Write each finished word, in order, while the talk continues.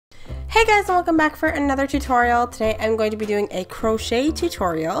Hey guys, and welcome back for another tutorial. Today I'm going to be doing a crochet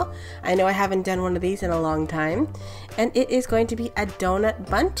tutorial. I know I haven't done one of these in a long time, and it is going to be a donut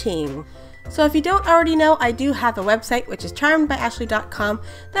bunting. So if you don't already know, I do have a website, which is charmedbyashley.com.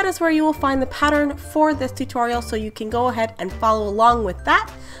 That is where you will find the pattern for this tutorial, so you can go ahead and follow along with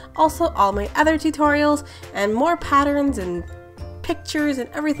that. Also, all my other tutorials and more patterns and pictures and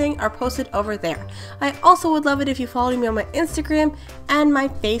everything are posted over there. I also would love it if you followed me on my Instagram and my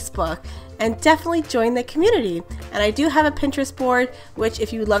Facebook, and definitely join the community. And I do have a Pinterest board, which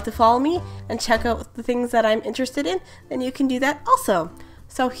if you would love to follow me and check out the things that I'm interested in, then you can do that also.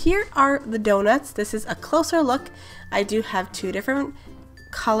 So here are the donuts. This is a closer look. I do have two different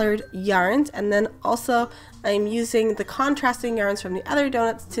colored yarns, and then also I'm using the contrasting yarns from the other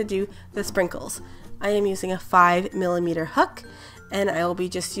donuts to do the sprinkles. I am using a 5mm hook, and I will be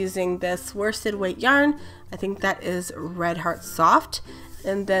just using this worsted weight yarn. I think that is Red Heart Soft,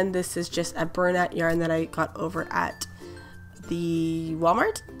 and then this is just a burlap yarn that I got over at the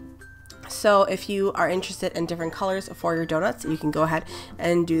Walmart. So if you are interested in different colors for your donuts, you can go ahead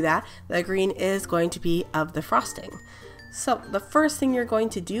and do that. The green is going to be of the frosting. So the first thing you're going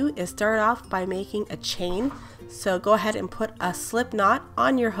to do is start off by making a chain. So go ahead and put a slip knot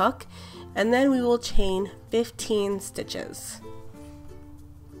on your hook, and then we will chain 15 stitches.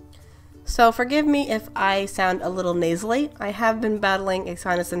 So forgive me if I sound a little nasally. I have been battling a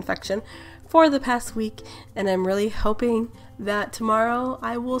sinus infection for the past week, and I'm really hoping that tomorrow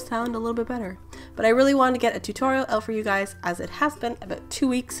I will sound a little bit better. But I really wanted to get a tutorial out for you guys, as it has been about 2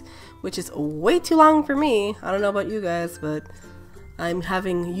 weeks, which is way too long for me. I don't know about you guys, but I'm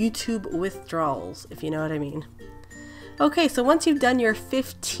having YouTube withdrawals, if you know what I mean. Okay, so once you've done your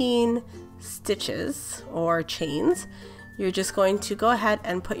 15 stitches or chains, you're just going to go ahead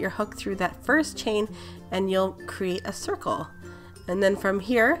and put your hook through that first chain, and you'll create a circle. And then from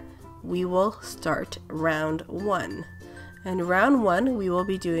here, we will start round 1. And round 1, we will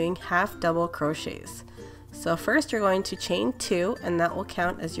be doing half double crochets. So first you're going to chain 2, and that will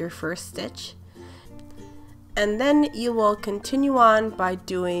count as your first stitch. And then you will continue on by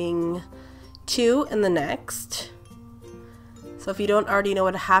doing 2 in the next. So if you don't already know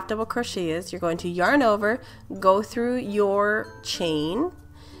what a half double crochet is, you're going to yarn over, go through your chain,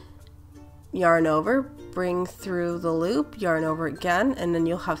 yarn over, bring through the loop, yarn over again, and then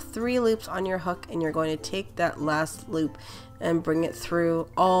you'll have 3 loops on your hook, and you're going to take that last loop and bring it through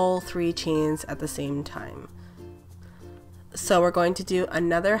all 3 chains at the same time. So we're going to do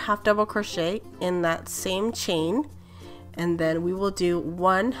another half double crochet in that same chain, and then we will do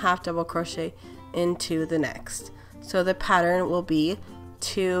 1 half double crochet into the next. So the pattern will be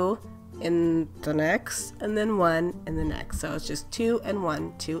 2 in the next, and then 1 in the next. So it's just 2 and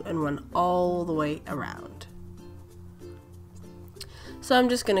 1, 2 and 1 all the way around. So I'm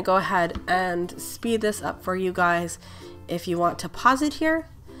just going to go ahead and speed this up for you guys. If you want to pause it here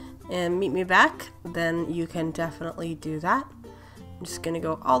and meet me back, then you can definitely do that. I'm just going to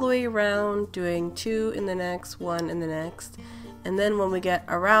go all the way around, doing 2 in the next, 1 in the next. And then when we get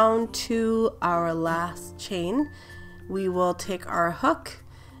around to our last chain, we will take our hook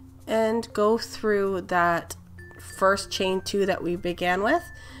and go through that first chain 2 that we began with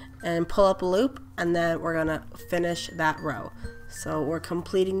and pull up a loop, and then we're gonna finish that row. So we're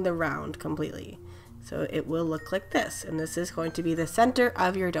completing the round completely. So it will look like this, and this is going to be the center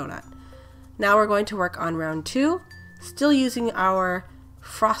of your donut. Now we're going to work on round 2, still using our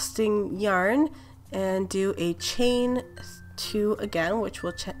frosting yarn, and do a chain 2 again, which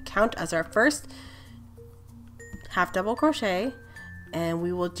will count as our first half double crochet, and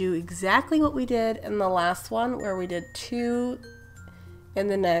we will do exactly what we did in the last one, where we did 2 in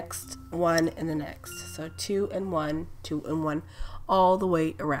the next, 1 in the next. So 2 and 1, 2 and 1 all the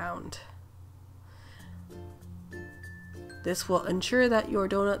way around. This will ensure that your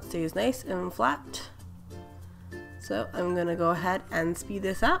donut stays nice and flat. So I'm gonna go ahead and speed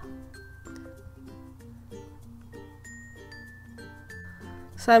this up.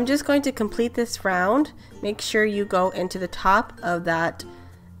 So I'm just going to complete this round. Make sure you go into the top of that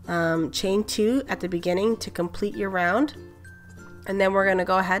chain 2 at the beginning to complete your round. And then we're going to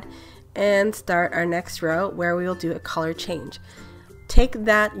go ahead and start our next row, where we will do a color change. Take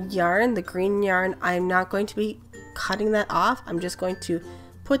that yarn, the green yarn, I'm not going to be cutting that off. I'm just going to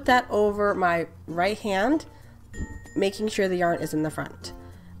put that over my right hand, making sure the yarn is in the front.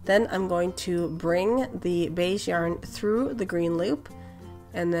 Then I'm going to bring the beige yarn through the green loop,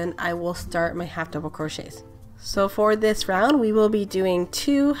 and then I will start my half double crochets. So for this round, we will be doing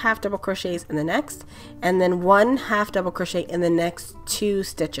 2 half double crochets in the next, and then 1 half double crochet in the next 2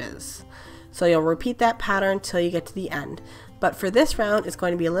 stitches. So you'll repeat that pattern till you get to the end. But for this round, it's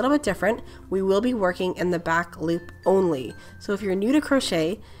going to be a little bit different. We will be working in the back loop only. So if you're new to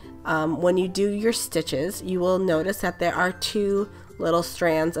crochet, when you do your stitches, you will notice that there are 2 little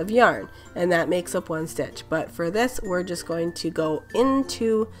strands of yarn, and that makes up 1 stitch. But for this, we're just going to go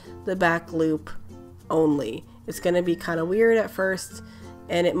into the back loop only. It's going to be kind of weird at first,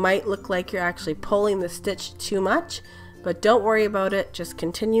 and it might look like you're actually pulling the stitch too much, but don't worry about it. Just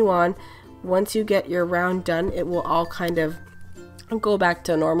continue on. Once you get your round done, it will all kind of go back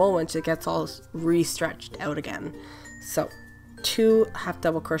to normal once it gets all re-stretched out again. So 2 half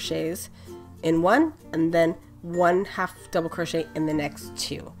double crochets in one, and then 1 half double crochet in the next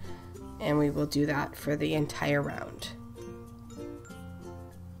 2, and we will do that for the entire round.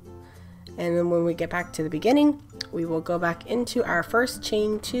 And then when we get back to the beginning, we will go back into our first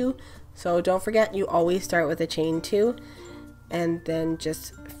chain 2. So don't forget, you always start with a chain 2 and then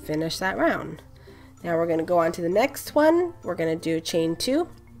just finish that round. Now we're going to go on to the next one. We're going to do chain 2,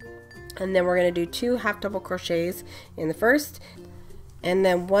 and then we're going to do 2 half double crochets in the first, and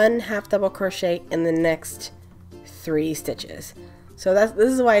then 1 half double crochet in the next 3 stitches. So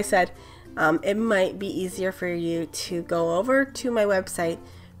this is why I said it might be easier for you to go over to my website,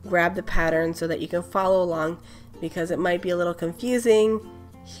 grab the pattern so that you can follow along, because it might be a little confusing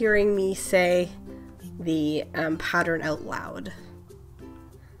hearing me say the pattern out loud.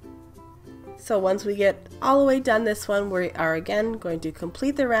 So once we get all the way done this one, we are again going to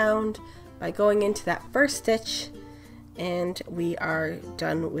complete the round by going into that first stitch, and we are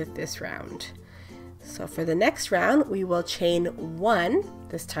done with this round. So for the next round, we will chain 1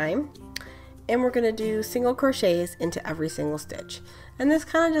 this time, and we're going to do single crochets into every single stitch. And this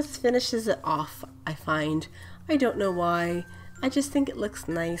kind of just finishes it off, I find. I don't know why. I just think it looks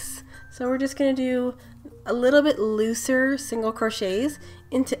nice. So we're just going to do a little bit looser single crochets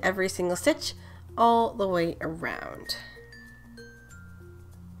into every single stitch all the way around.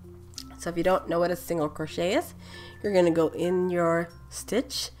 So if you don't know what a single crochet is, you're going to go in your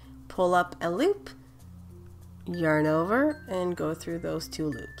stitch, pull up a loop, yarn over, and go through those 2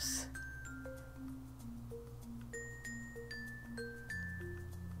 loops.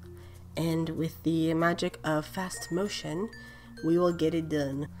 And with the magic of fast motion, we will get it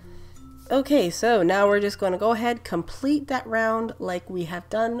done. Okay, so now we're just going to go ahead, complete that round like we have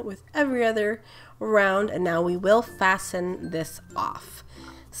done with every other round, and now we will fasten this off.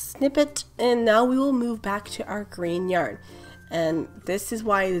 Snip it, and now we will move back to our green yarn. And this is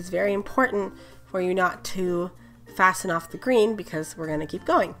why it is very important for you not to fasten off the green, because we're going to keep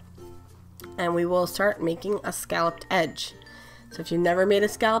going. And we will start making a scalloped edge. So if you've never made a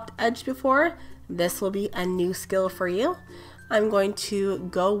scalloped edge before, this will be a new skill for you. I'm going to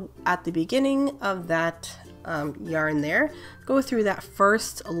go at the beginning of that yarn there, go through that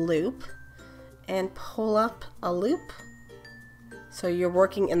first loop and pull up a loop. So you're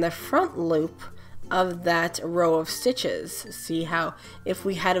working in the front loop of that row of stitches. See how if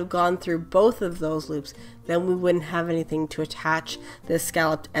we had have gone through both of those loops, then we wouldn't have anything to attach the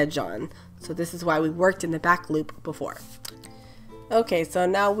scalloped edge on. So this is why we worked in the back loop before. Okay, so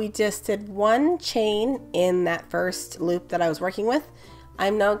now we just did 1 chain in that first loop that I was working with.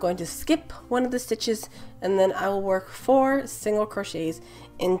 I'm now going to skip one of the stitches, and then I will work 4 single crochets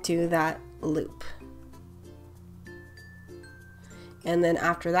into that loop. And then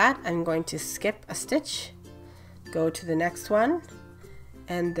after that, I'm going to skip a stitch, go to the next one,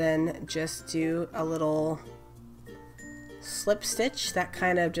 and then just do a little slip stitch that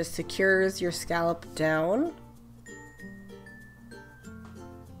kind of just secures your scallop down.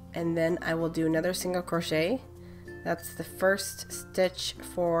 And then I will do another single crochet. That's the first stitch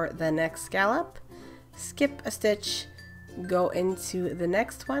for the next scallop. Skip a stitch, go into the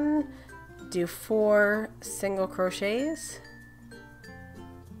next one, do 4 single crochets.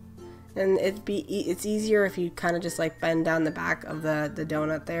 And it's easier if you kind of just like bend down the back of the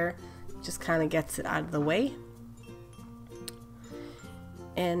donut there. It just kind of gets it out of the way.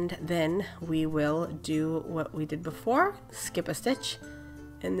 And then we will do what we did before, skip a stitch,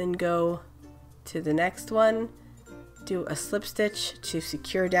 and then go to the next one, do a slip stitch to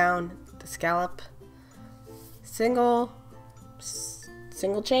secure down the scallop, single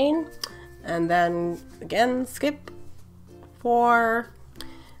chain, and then again skip 4,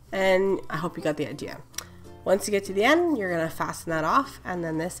 and I hope you got the idea. Once you get to the end, you're gonna fasten that off, and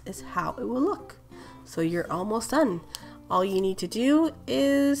then this is how it will look. So you're almost done. All you need to do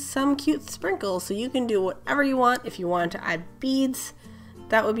is some cute sprinkles, so you can do whatever you want. If you want to add beads,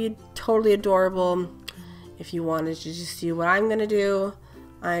 that would be totally adorable. If you wanted to just do what I'm going to do,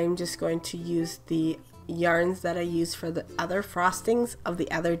 I'm just going to use the yarns that I use for the other frostings of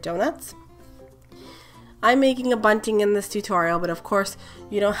the other donuts. I'm making a bunting in this tutorial, but of course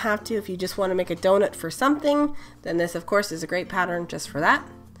you don't have to. If you just want to make a donut for something, then this of course is a great pattern just for that.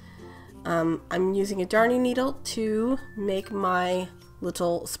 I'm using a darning needle to make my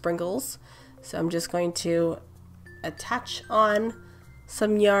little sprinkles. So I'm just going to attach on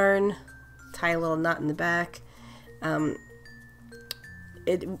some yarn, tie a little knot in the back.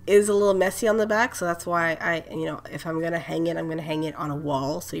 It is a little messy on the back, so that's why if I'm going to hang it, I'm going to hang it on a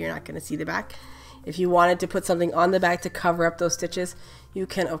wall, so you're not going to see the back. If you wanted to put something on the back to cover up those stitches, you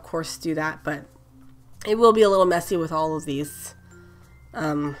can of course do that, but it will be a little messy with all of these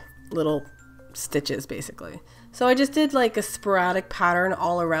little stitches basically. So I just did like a sporadic pattern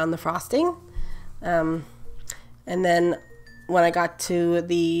all around the frosting, and then when I got to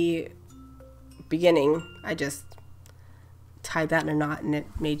the beginning, I just tied that in a knot and it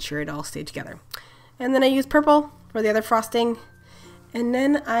made sure it all stayed together. And then I used purple for the other frosting, and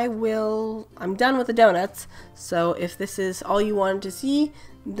then I'm done with the donuts. So if this is all you wanted to see,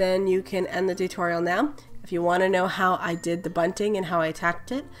 then you can end the tutorial now. If you want to know how I did the bunting and how I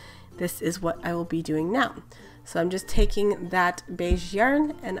attached it, this is what I will be doing now. So I'm just taking that beige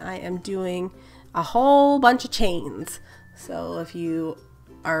yarn and I am doing a whole bunch of chains. So if you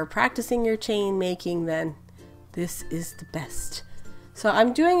are practicing your chain making, then this is the best. So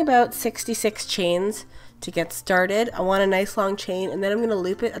I'm doing about 66 chains to get started. I want a nice long chain, and then I'm going to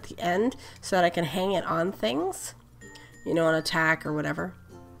loop it at the end so that I can hang it on things, on a tack or whatever.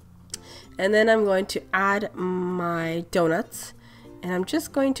 And then I'm going to add my donuts, and I'm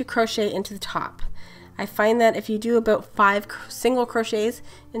just going to crochet into the top. I find that if you do about 5 single crochets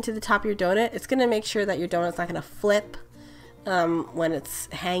into the top of your donut, it's going to make sure that your donut's not going to flip when it's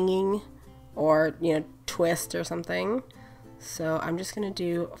hanging or twist or something. So I'm just going to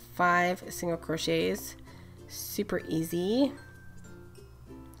do 5 single crochets, super easy,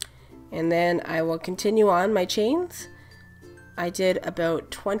 and then I will continue on my chains. I did about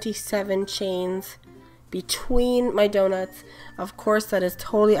 27 chains between my donuts. Of course, that is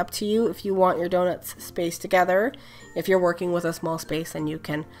totally up to you if you want your donuts spaced together. If you're working with a small space, then you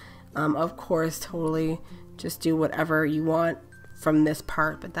can of course totally just do whatever you want from this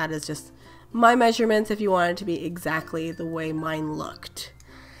part, but that is just my measurements if you want it to be exactly the way mine looked.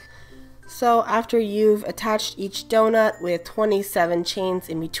 So after you've attached each donut with 27 chains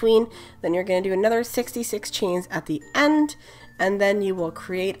in between, then you're going to do another 66 chains at the end, and then you will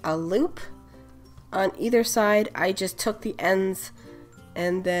create a loop on either side. I just took the ends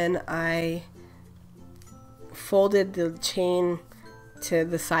and then I folded the chain to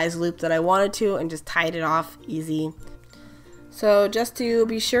the size loop that I wanted to and just tied it off easy. So just to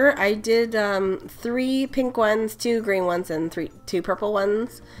be sure, I did 3 pink ones, 2 green ones, and 2 purple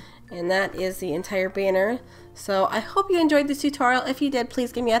ones, and that is the entire banner. So I hope you enjoyed this tutorial. If you did,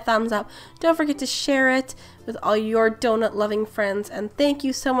 please give me a thumbs up. Don't forget to share it with all your donut loving friends, and thank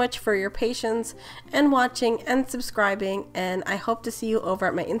you so much for your patience and watching and subscribing, and I hope to see you over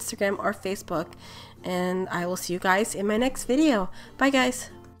at my Instagram or Facebook, and I will see you guys in my next video. Bye guys.